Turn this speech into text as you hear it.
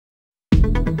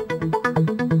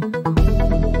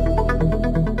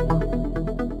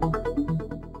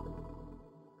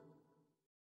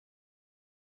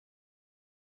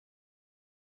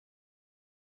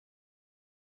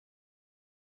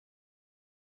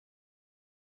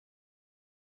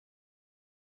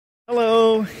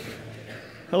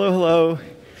Hello, hello.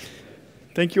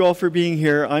 Thank you all for being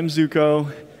here. I'm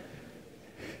Zooko,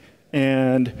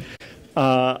 and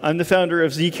I'm the founder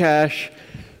of Zcash,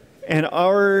 and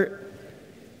our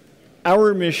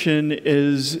mission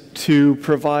is to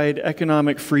provide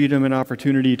economic freedom and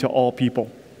opportunity to all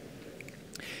people.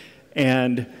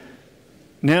 And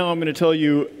now I'm going to tell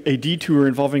you a detour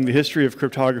involving the history of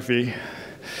cryptography,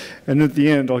 and at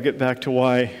the end I'll get back to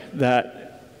why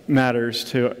that matters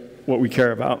to what we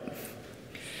care about.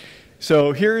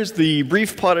 So here's the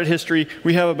brief plotted history.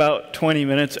 We have about 20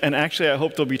 minutes, and actually I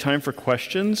hope there'll be time for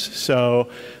questions, so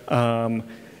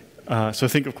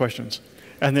think of questions.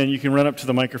 And then you can run up to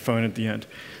the microphone at the end.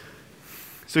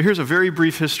 So here's a very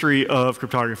brief history of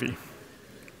cryptography.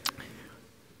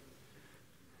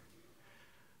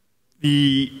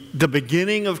 The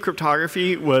beginning of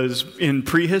cryptography was in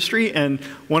prehistory, and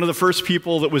one of the first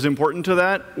people that was important to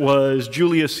that was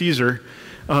Julius Caesar.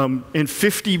 In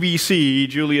 50 BC,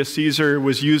 Julius Caesar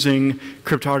was using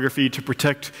cryptography to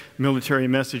protect military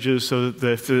messages so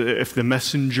that if the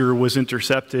messenger was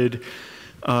intercepted,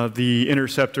 the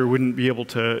interceptor wouldn't be able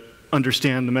to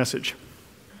understand the message.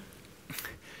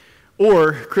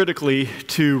 Or, critically,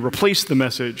 to replace the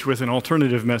message with an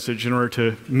alternative message in order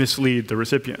to mislead the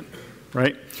recipient,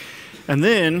 right? And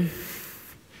then,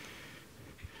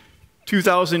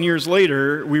 2,000 years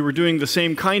later, we were doing the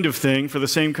same kind of thing for the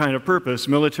same kind of purpose,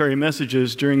 military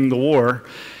messages during the war.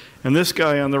 And this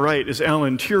guy on the right is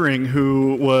Alan Turing,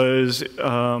 who was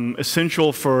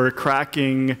essential for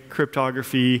cracking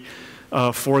cryptography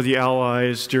for the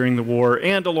Allies during the war.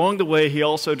 And along the way, he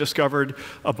also discovered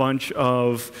a bunch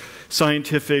of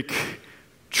scientific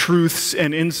truths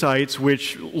and insights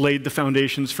which laid the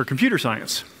foundations for computer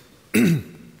science.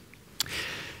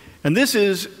 And this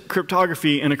is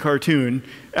cryptography in a cartoon.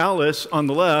 Alice, on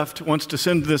the left, wants to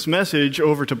send this message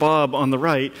over to Bob on the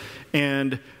right,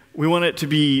 and we want it to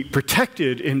be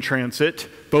protected in transit,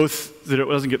 both that it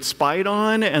doesn't get spied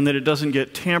on and that it doesn't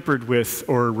get tampered with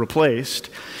or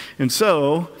replaced. And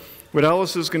so, what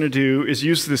Alice is going to do is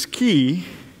use this key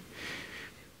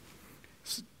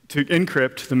to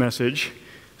encrypt the message,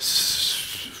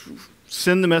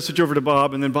 send the message over to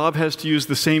Bob, and then Bob has to use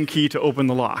the same key to open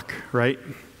the lock, right?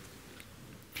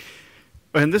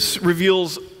 And this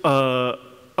reveals a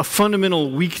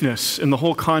fundamental weakness in the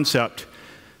whole concept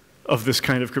of this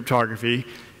kind of cryptography,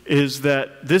 is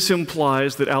that this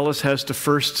implies that Alice has to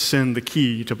first send the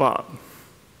key to Bob.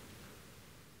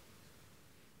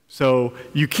 So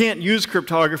you can't use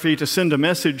cryptography to send a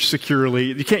message securely.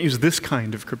 You can't use this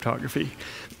kind of cryptography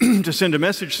to send a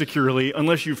message securely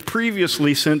unless you've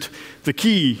previously sent the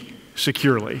key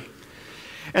securely.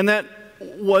 And that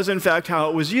was in fact how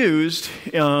it was used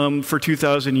for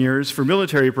 2,000 years for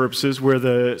military purposes, where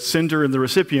the sender and the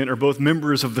recipient are both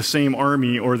members of the same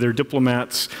army, or they're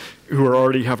diplomats who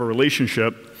already have a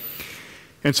relationship.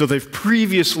 And so they've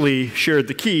previously shared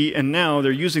the key, and now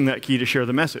they're using that key to share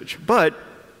the message. But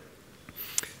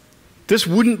this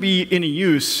wouldn't be any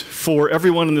use for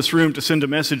everyone in this room to send a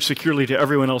message securely to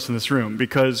everyone else in this room,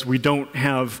 because we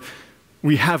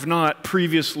have not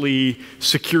previously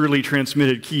securely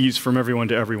transmitted keys from everyone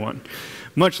to everyone,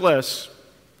 much less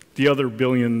the other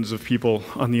billions of people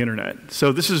on the internet.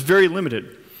 So this is very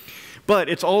limited. But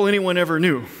it's all anyone ever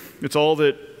knew.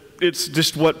 It's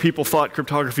just what people thought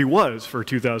cryptography was for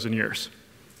 2,000 years.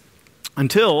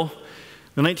 Until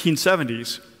the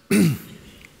 1970s.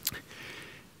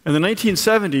 In the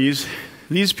 1970s,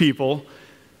 these people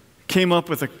came up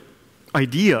with an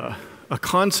idea, a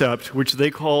concept, which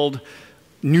they called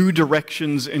new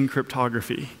directions in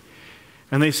cryptography.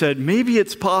 And they said, maybe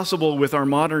it's possible with our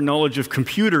modern knowledge of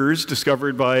computers,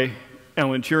 discovered by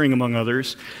Alan Turing among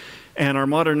others, and our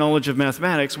modern knowledge of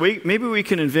mathematics, maybe we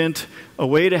can invent a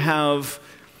way to have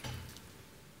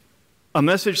a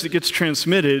message that gets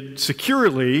transmitted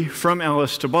securely from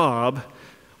Alice to Bob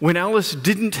when Alice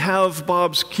didn't have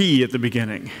Bob's key at the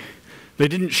beginning. They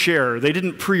didn't share, they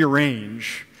didn't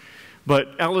prearrange, but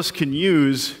Alice can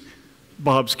use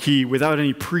Bob's key without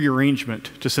any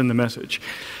prearrangement to send the message.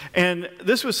 And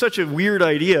this was such a weird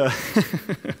idea.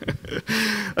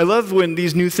 I love when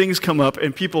these new things come up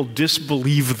and people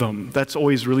disbelieve them. That's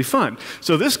always really fun.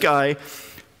 So this guy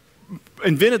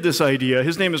invented this idea.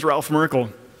 His name is Ralph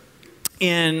Merkle.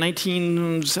 In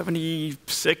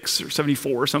 1976 or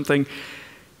 74 or something,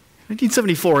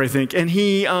 1974, I think, and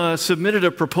he submitted a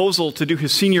proposal to do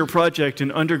his senior project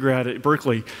in undergrad at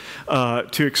Berkeley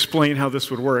to explain how this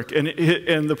would work.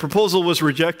 And the proposal was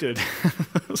rejected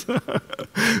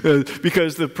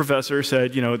because the professor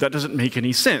said, you know, that doesn't make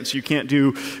any sense. You can't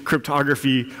do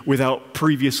cryptography without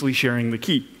previously sharing the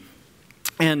key.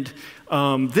 And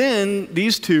then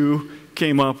these two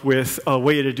came up with a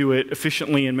way to do it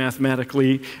efficiently and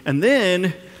mathematically. And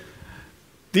then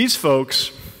these folks,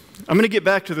 I'm going to get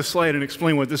back to the slide and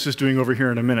explain what this is doing over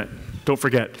here in a minute. Don't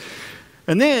forget.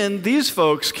 And then these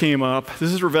folks came up,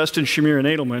 this is Revest and Shamir and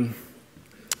Edelman,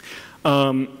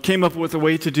 came up with a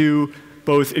way to do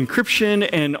both encryption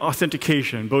and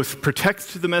authentication, both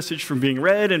protect the message from being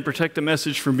read and protect the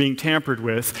message from being tampered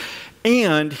with.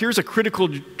 And here's a critical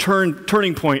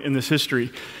turning point in this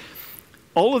history.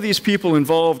 All of these people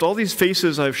involved, all these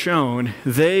faces I've shown,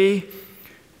 they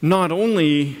not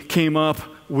only came up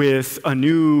with a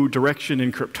new direction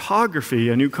in cryptography,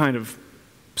 a new kind of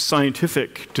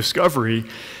scientific discovery,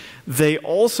 they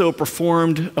also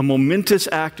performed a momentous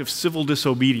act of civil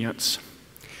disobedience.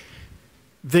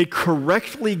 They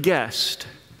correctly guessed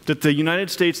that the United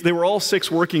States, they were all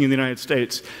 6 working in the United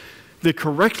States, they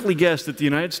correctly guessed that the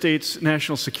United States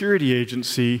National Security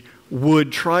Agency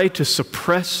would try to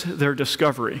suppress their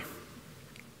discovery.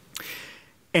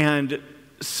 And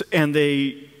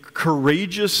they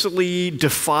courageously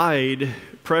defied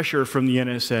pressure from the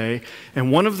NSA, and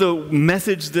one of the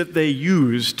methods that they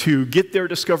used to get their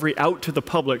discovery out to the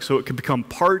public so it could become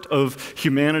part of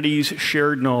humanity's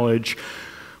shared knowledge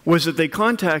was that they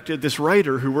contacted this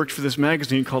writer who worked for this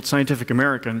magazine called Scientific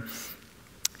American.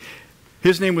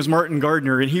 His name was Martin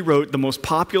Gardner, and he wrote the most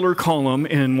popular column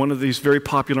in one of these very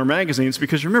popular magazines,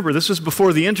 because remember, this was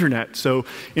before the internet, so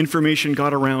information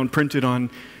got around printed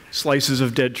on slices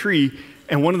of dead tree.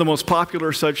 And one of the most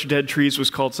popular such dead trees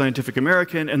was called Scientific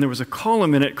American, and there was a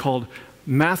column in it called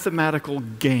Mathematical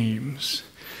Games.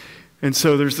 And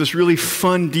so there's this really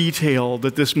fun detail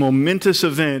that this momentous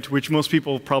event, which most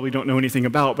people probably don't know anything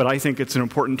about, but I think it's an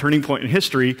important turning point in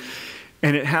history,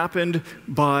 and it happened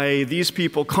by these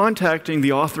people contacting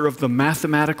the author of the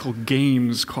Mathematical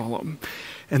Games column.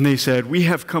 And they said,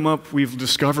 we've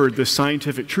discovered this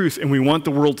scientific truth, and we want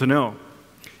the world to know.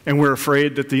 And we're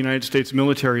afraid that the United States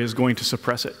military is going to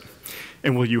suppress it.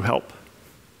 And will you help?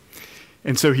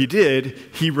 And so he did.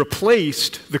 He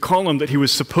replaced the column that he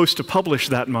was supposed to publish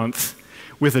that month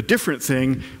with a different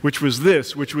thing, which was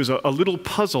this, which was a little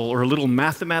puzzle or a little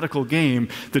mathematical game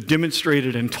that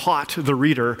demonstrated and taught the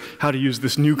reader how to use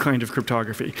this new kind of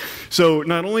cryptography. So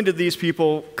not only did these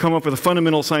people come up with a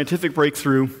fundamental scientific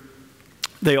breakthrough,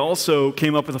 they also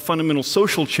came up with a fundamental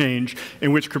social change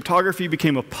in which cryptography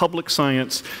became a public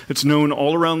science that's known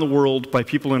all around the world by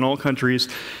people in all countries.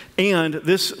 And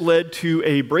this led to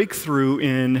a breakthrough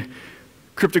in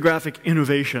cryptographic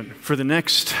innovation. For the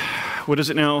next, what is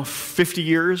it now, 50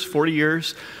 years, 40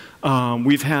 years,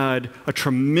 we've had a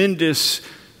tremendous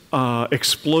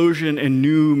explosion in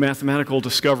new mathematical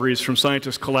discoveries from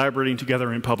scientists collaborating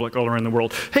together in public all around the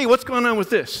world. Hey, what's going on with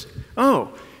this?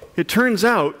 Oh, it turns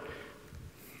out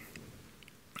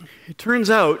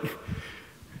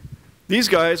these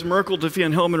guys, Merkle, Diffie,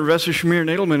 Hellman, Revest, Shamir, and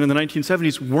Edelman in the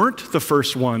 1970s weren't the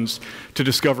first ones to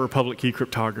discover public key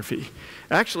cryptography.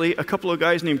 Actually, a couple of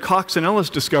guys named Cox and Ellis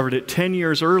discovered it 10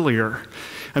 years earlier,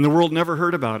 and the world never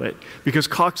heard about it because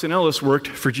Cox and Ellis worked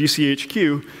for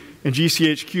GCHQ, and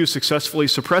GCHQ successfully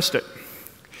suppressed it.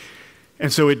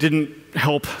 And so it didn't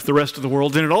help the rest of the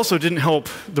world, and it also didn't help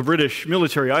the British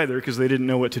military either because they didn't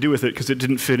know what to do with it because it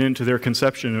didn't fit into their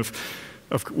conception of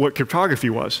what cryptography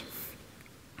was.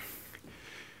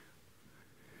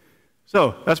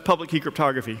 So that's public key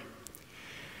cryptography.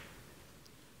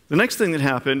 The next thing that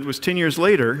happened was 10 years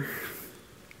later,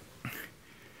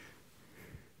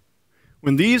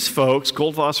 when these folks,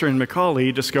 Goldwasser and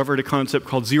Macaulay, discovered a concept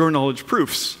called zero-knowledge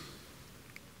proofs.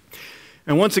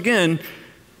 And once again,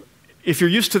 if you're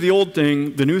used to the old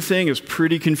thing, the new thing is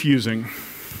pretty confusing.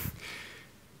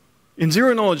 In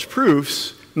zero-knowledge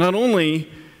proofs, not only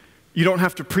you don't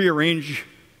have to prearrange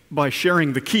by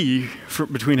sharing the key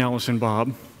between Alice and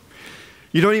Bob.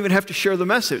 You don't even have to share the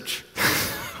message.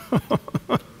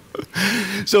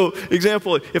 So,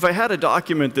 example, if I had a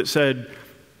document that said,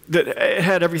 that it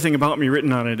had everything about me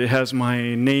written on it, it has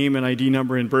my name and ID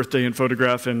number and birthday and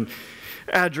photograph and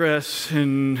address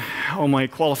and all my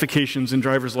qualifications and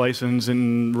driver's license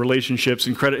and relationships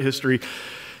and credit history,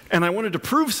 and I wanted to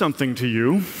prove something to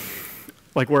you,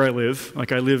 like where I live,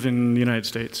 like I live in the United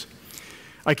States.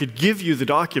 I could give you the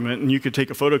document and you could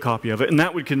take a photocopy of it, and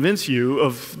that would convince you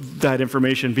of that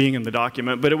information being in the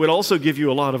document, but it would also give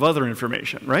you a lot of other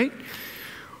information, right?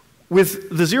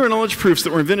 With the zero-knowledge proofs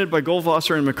that were invented by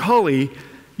Goldwasser and Macaulay,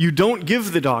 you don't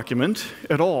give the document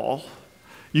at all.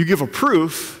 You give a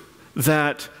proof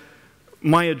that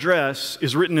my address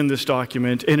is written in this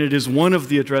document, and it is one of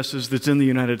the addresses that's in the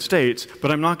United States,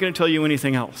 but I'm not going to tell you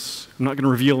anything else. I'm not going to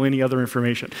reveal any other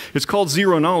information. It's called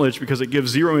zero knowledge because it gives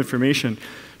zero information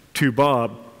to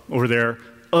Bob over there,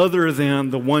 other than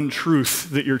the one truth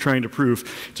that you're trying to prove.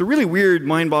 It's a really weird,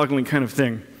 mind-boggling kind of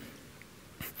thing.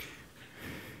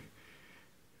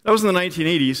 That was in the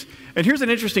 1980s. And here's an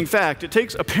interesting fact. It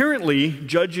takes, apparently,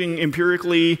 judging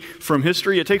empirically from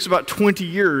history, it takes about 20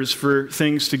 years for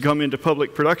things to come into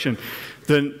public production.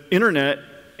 The internet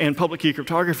and public key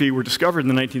cryptography were discovered in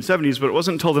the 1970s, but it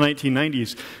wasn't until the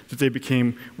 1990s that they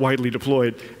became widely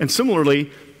deployed. And similarly,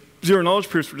 zero-knowledge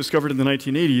proofs were discovered in the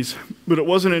 1980s, but it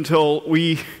wasn't until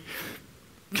we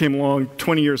came along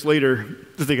 20 years later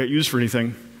that they got used for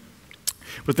anything.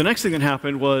 But the next thing that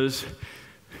happened was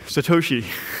Satoshi.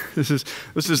 This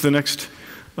is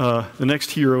the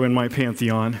next hero in my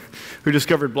pantheon, who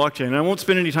discovered blockchain. And I won't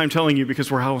spend any time telling you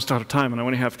because we're almost out of time and I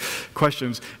want to have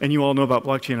questions, and you all know about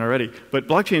blockchain already. But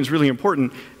blockchain is really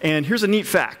important, and here's a neat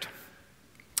fact.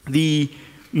 The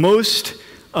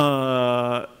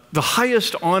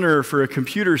highest honor for a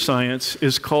computer science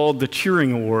is called the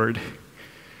Turing Award.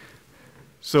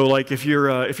 So like if you're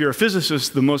a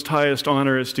physicist, the most highest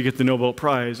honor is to get the Nobel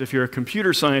Prize. If you're a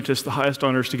computer scientist, the highest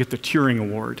honor is to get the Turing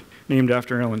Award, named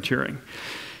after Alan Turing.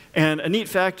 And a neat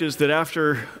fact is that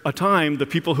after a time, the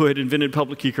people who had invented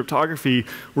public key cryptography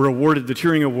were awarded the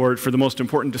Turing Award for the most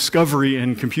important discovery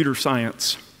in computer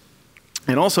science.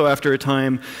 And also after a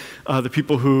time, the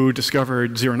people who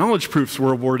discovered zero-knowledge proofs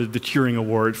were awarded the Turing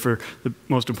Award for the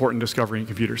most important discovery in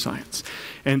computer science.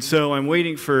 And so I'm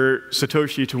waiting for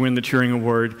Satoshi to win the Turing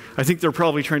Award. I think they're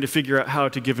probably trying to figure out how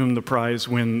to give him the prize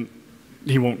when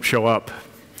he won't show up.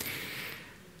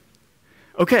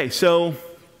 Okay, so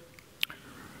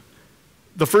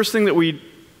the first thing that we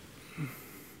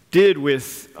did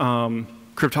with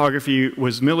cryptography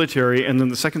was military, and then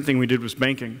the second thing we did was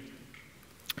banking.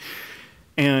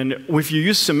 And if you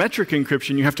use symmetric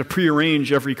encryption, you have to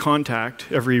prearrange every contact,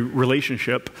 every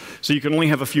relationship, so you can only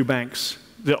have a few banks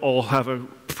that all have a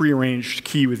prearranged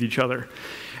key with each other.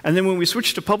 And then when we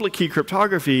switched to public key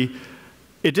cryptography,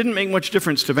 it didn't make much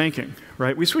difference to banking,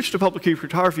 right? We switched to public key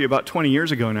cryptography about 20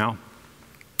 years ago now.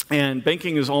 And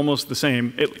banking is almost the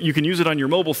same. You can use it on your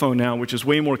mobile phone now, which is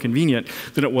way more convenient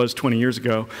than it was 20 years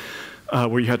ago,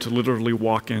 where you had to literally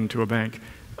walk into a bank.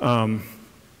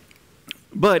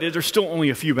 But there's still only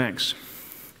a few banks.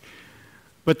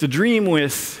 But the dream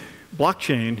with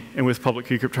blockchain and with public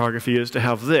key cryptography is to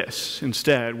have this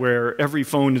instead, where every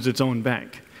phone is its own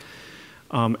bank.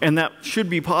 And that should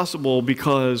be possible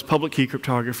because public key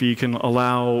cryptography can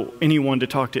allow anyone to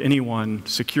talk to anyone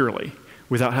securely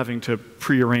without having to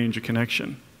prearrange a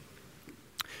connection.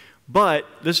 But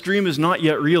this dream is not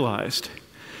yet realized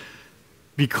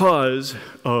because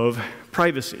of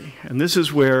privacy. And this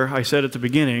is where I said at the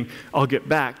beginning, I'll get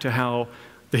back to how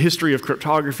the history of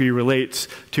cryptography relates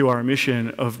to our mission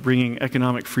of bringing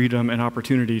economic freedom and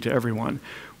opportunity to everyone.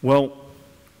 Well,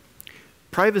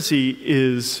 privacy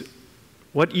is,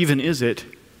 what even is it?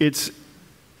 It's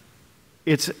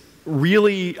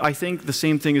really, I think, the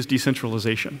same thing as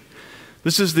decentralization.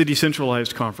 This is the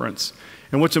decentralized conference.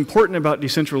 And what's important about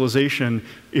decentralization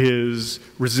is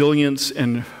resilience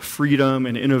and freedom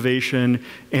and innovation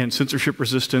and censorship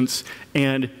resistance,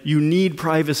 and you need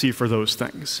privacy for those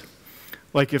things.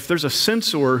 Like if there's a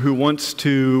censor who wants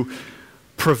to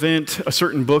prevent a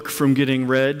certain book from getting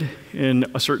read in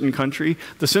a certain country,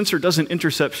 the censor doesn't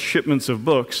intercept shipments of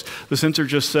books. The censor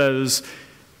just says,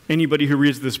 anybody who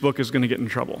reads this book is going to get in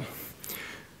trouble.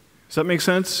 Does that make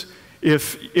sense?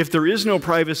 If there is no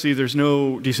privacy, there's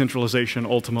no decentralization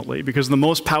ultimately, because the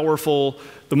most powerful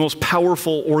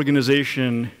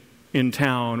organization in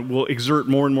town will exert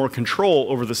more and more control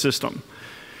over the system.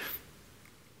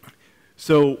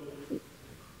 So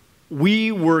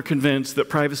we were convinced that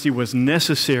privacy was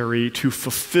necessary to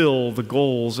fulfill the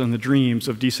goals and the dreams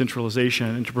of decentralization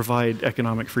and to provide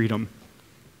economic freedom.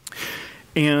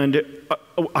 And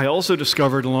I also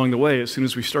discovered along the way, as soon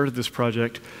as we started this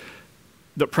project,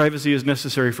 that privacy is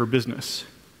necessary for business.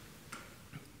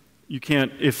 You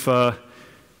can't, if Apple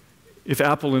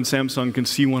and Samsung can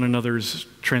see one another's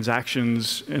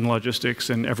transactions and logistics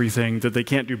and everything, that they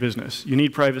can't do business. You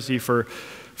need privacy for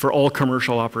all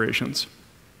commercial operations.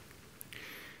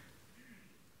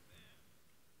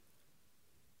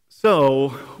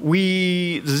 So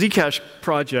the Zcash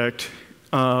project,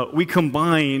 we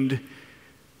combined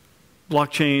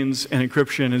blockchains and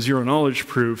encryption and zero-knowledge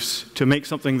proofs to make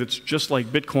something that's just like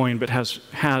Bitcoin but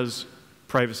has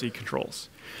privacy controls.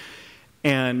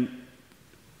 And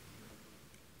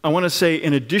I want to say,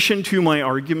 in addition to my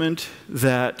argument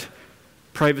that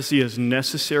privacy is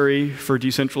necessary for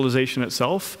decentralization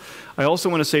itself, I also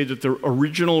want to say that the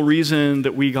original reason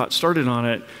that we got started on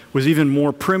it was even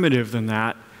more primitive than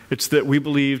that. It's that we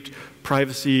believed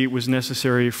privacy was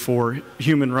necessary for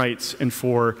human rights and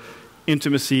for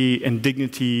intimacy and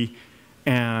dignity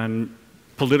and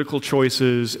political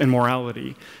choices and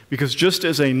morality. Because just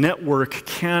as a network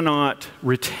cannot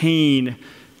retain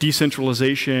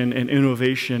decentralization and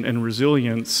innovation and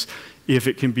resilience if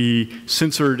it can be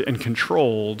censored and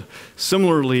controlled,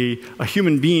 similarly, a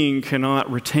human being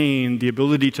cannot retain the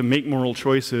ability to make moral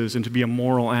choices and to be a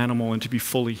moral animal and to be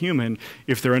fully human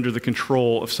if they're under the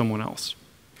control of someone else.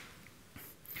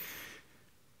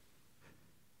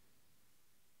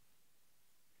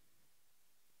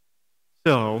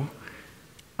 So,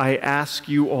 I ask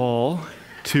you all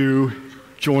to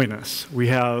join us. We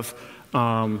have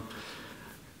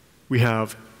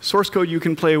source code you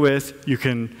can play with. You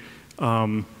can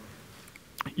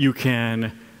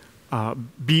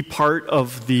be part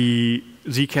of the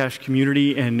Zcash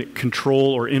community and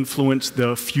control or influence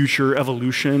the future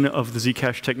evolution of the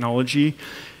Zcash technology.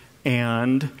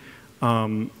 And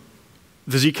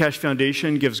the Zcash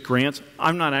Foundation gives grants.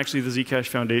 I'm not actually the Zcash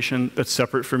Foundation. That's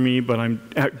separate from me, but I'm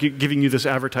giving you this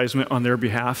advertisement on their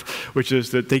behalf, which is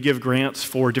that they give grants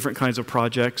for different kinds of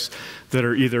projects that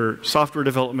are either software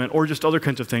development or just other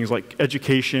kinds of things like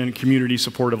education, community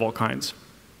support of all kinds.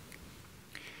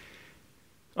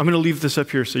 I'm going to leave this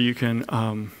up here so you can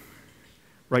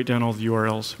write down all the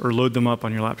URLs or load them up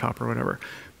on your laptop or whatever.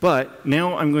 But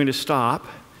now I'm going to stop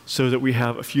so that we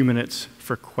have a few minutes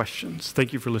for questions.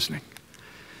 Thank you for listening.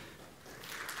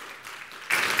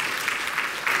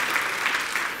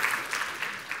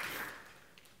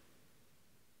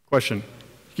 Question.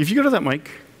 If you go to that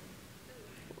mic,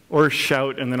 or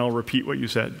shout, and then I'll repeat what you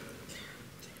said.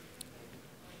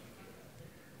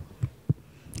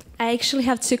 I actually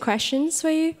have two questions for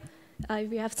you,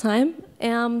 if you have time.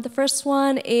 The first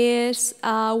one is, is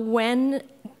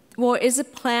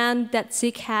it planned that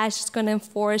Zcash is going to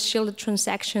enforce shielded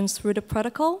transactions through the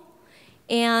protocol?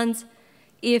 And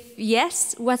if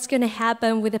yes, what's going to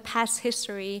happen with the past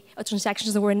history of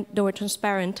transactions that were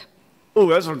transparent? Oh,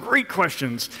 those are great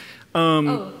questions.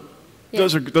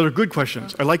 Those are good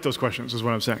questions. I like those questions, is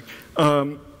what I'm saying.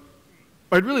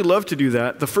 I'd really love to do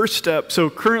that. The first step, so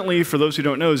currently, for those who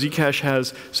don't know, Zcash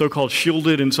has so-called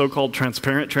shielded and so-called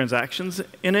transparent transactions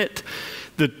in it.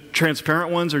 The transparent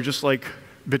ones are just like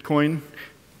Bitcoin.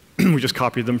 We just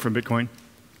copied them from Bitcoin.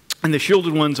 And the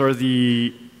shielded ones are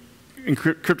the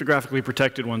cryptographically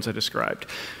protected ones I described.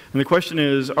 And the question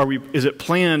is it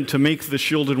planned to make the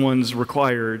shielded ones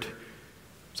required?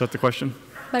 Is that the question?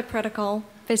 By protocol.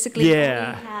 Basically,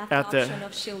 yeah, at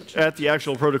the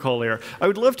actual protocol layer. I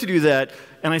would love to do that,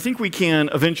 and I think we can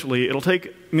eventually. It'll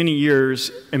take many years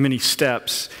and many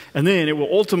steps, and then it will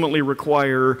ultimately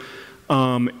require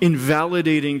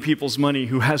invalidating people's money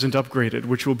who hasn't upgraded,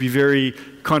 which will be very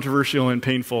controversial and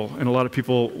painful, and a lot of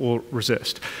people will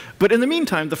resist. But in the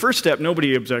meantime, the first step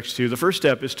nobody objects to. The first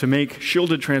step is to make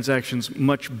shielded transactions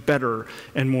much better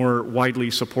and more widely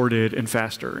supported and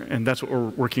faster, and that's what we're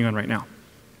working on right now.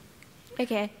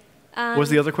 Okay. What was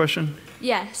the other question?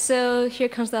 Yeah, so here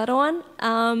comes the other one.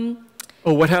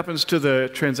 What happens to the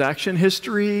transaction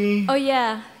history? Oh,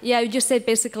 yeah. Yeah, you just said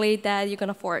basically that you're going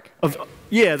to fork.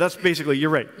 Yeah, that's basically, you're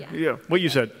right. Yeah, what you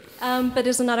said. But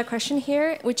there's another question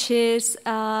here, which is,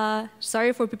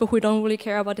 sorry for people who don't really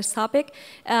care about this topic,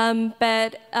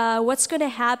 but what's going to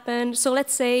happen? So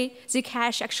let's say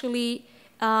Zcash actually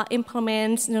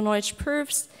implements knowledge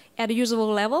proofs at a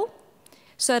usable level.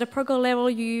 So at a protocol level,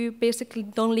 you basically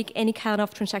don't leak any kind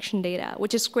of transaction data,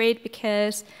 which is great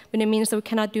because it means that we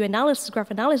cannot do analysis, graph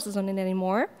analysis on it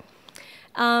anymore.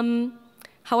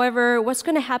 However, what's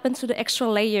going to happen to the extra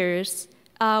layers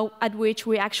at which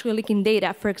we're actually leaking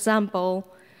data? For example,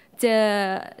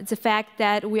 the fact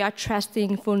that we are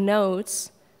trusting full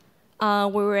nodes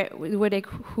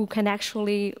who can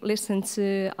actually listen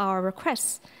to our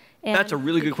requests. And that's a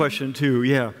really good question, too,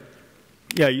 yeah.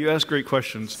 Yeah, you ask great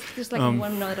questions. Just like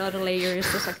one node, other layers,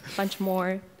 there's like a bunch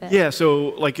more. Yeah,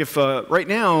 so like if right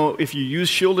now, if you use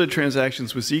shielded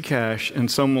transactions with Zcash and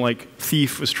some like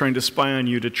thief was trying to spy on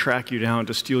you to track you down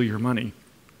to steal your money,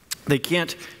 they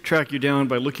can't track you down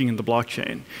by looking in the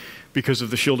blockchain because of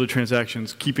the shielded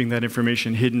transactions keeping that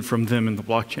information hidden from them in the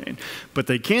blockchain. But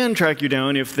they can track you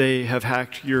down if they have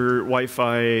hacked your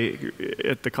Wi-Fi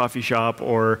at the coffee shop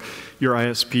or your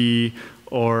ISP,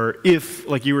 or if,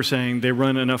 like you were saying, they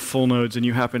run enough full nodes and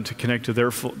you happen to connect to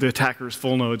the attacker's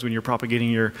full nodes when you're propagating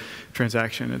your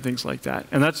transaction and things like that.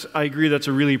 And I agree, that's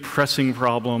a really pressing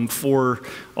problem for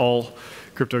all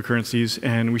cryptocurrencies,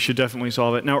 and we should definitely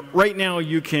solve it. Now, right now,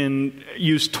 you can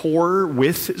use Tor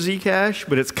with Zcash,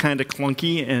 but it's kind of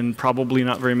clunky, and probably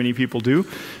not very many people do.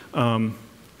 And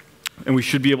we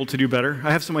should be able to do better.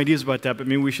 I have some ideas about that, but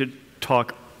maybe we should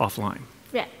talk offline.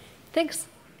 Yeah, thanks.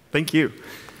 Thank you.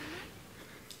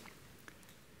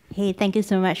 Hey, thank you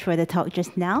so much for the talk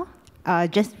just now.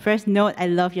 Just first note, I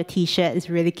love your T-shirt. It's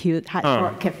really cute. Hard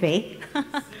Rock Cafe.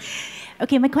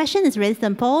 Okay, my question is really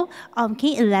simple. Can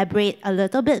you elaborate a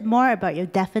little bit more about your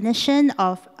definition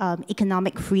of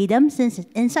economic freedom, since it's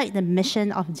inside the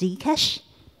mission of Zcash?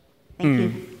 Thank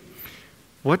you.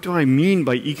 What do I mean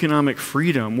by economic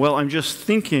freedom? Well, I'm just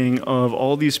thinking of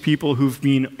all these people who've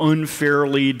been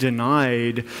unfairly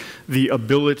denied the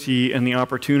ability and the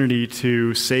opportunity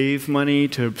to save money,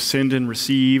 to send and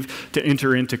receive, to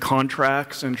enter into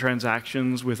contracts and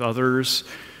transactions with others.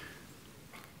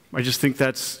 I just think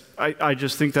that's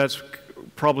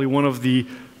probably one of the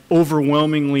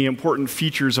overwhelmingly important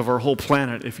features of our whole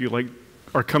planet. If you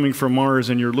are coming from Mars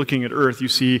and you're looking at Earth, you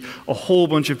see a whole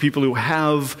bunch of people who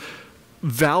have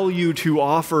value to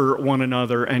offer one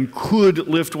another and could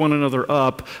lift one another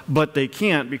up, but they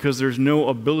can't because there's no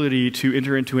ability to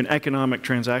enter into an economic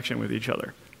transaction with each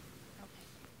other.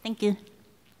 Thank you.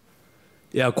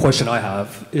 Yeah, a question I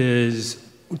have is,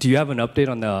 do you have an update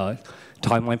on the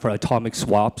timeline for atomic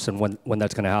swaps and when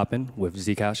that's going to happen with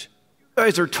Zcash? You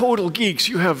guys are total geeks.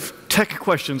 You have tech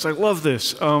questions. I love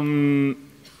this.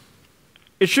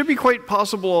 It should be quite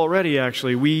possible already,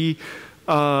 actually.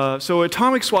 So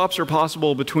atomic swaps are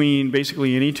possible between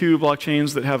basically any two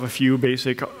blockchains that have a few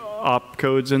basic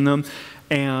opcodes in them.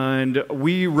 And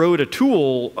we wrote a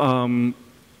tool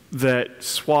that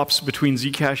swaps between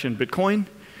Zcash and Bitcoin.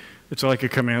 It's like a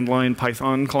command line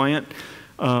Python client.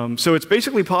 So it's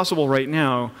basically possible right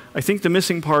now. I think the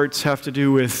missing parts have to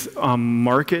do with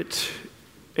market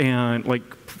and like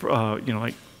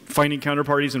finding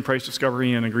counterparties and price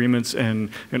discovery and agreements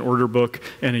and an order book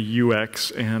and a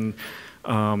UX and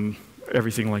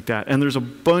everything like that. And there's a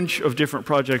bunch of different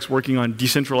projects working on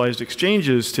decentralized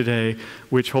exchanges today,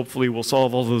 which hopefully will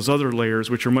solve all those other layers,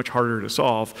 which are much harder to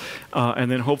solve.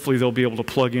 And then hopefully they'll be able to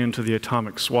plug into the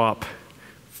atomic swap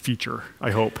feature,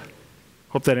 I hope.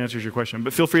 Hope that answers your question.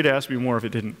 But feel free to ask me more if it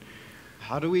didn't.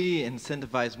 How do we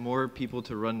incentivize more people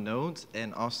to run nodes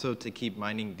and also to keep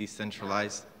mining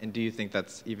decentralized? And do you think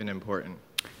that's even important?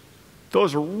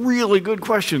 Those are really good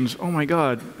questions. Oh my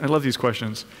God, I love these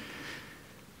questions.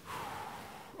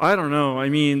 I don't know. I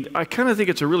mean, I kind of think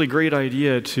it's a really great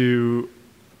idea to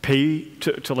pay,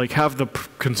 to like have the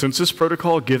consensus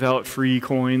protocol give out free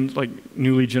coins, like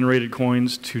newly generated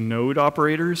coins to node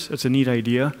operators. That's a neat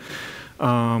idea.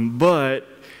 But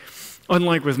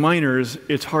unlike with miners,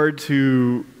 it's hard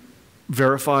to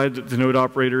verify that the node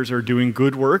operators are doing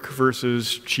good work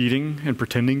versus cheating and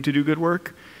pretending to do good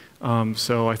work.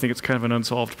 So I think it's kind of an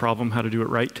unsolved problem how to do it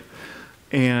right.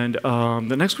 And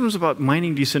the next one was about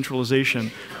mining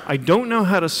decentralization. I don't know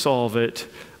how to solve it.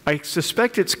 I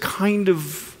suspect it's kind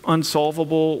of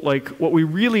unsolvable. Like what we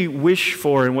really wish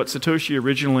for and what Satoshi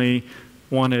originally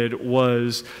wanted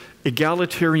was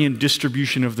egalitarian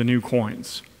distribution of the new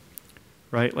coins,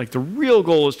 right? Like the real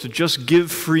goal is to just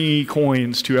give free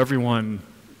coins to everyone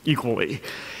equally.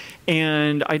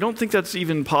 And I don't think that's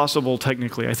even possible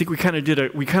technically. I think we kind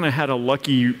of had a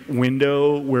lucky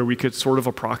window where we could sort of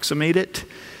approximate it.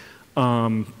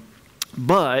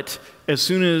 But as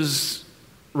soon as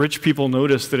rich people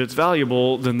notice that it's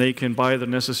valuable, then they can buy the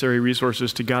necessary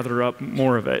resources to gather up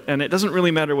more of it. And it doesn't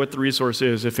really matter what the resource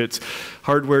is, if it's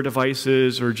hardware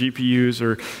devices or GPUs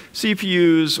or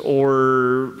CPUs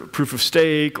or proof of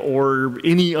stake or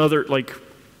any other, like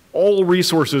all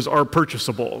resources are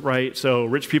purchasable, right? So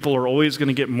rich people are always going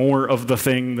to get more of the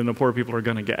thing than the poor people are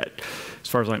going to get, as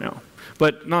far as I know.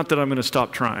 But not that I'm going to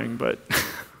stop trying, but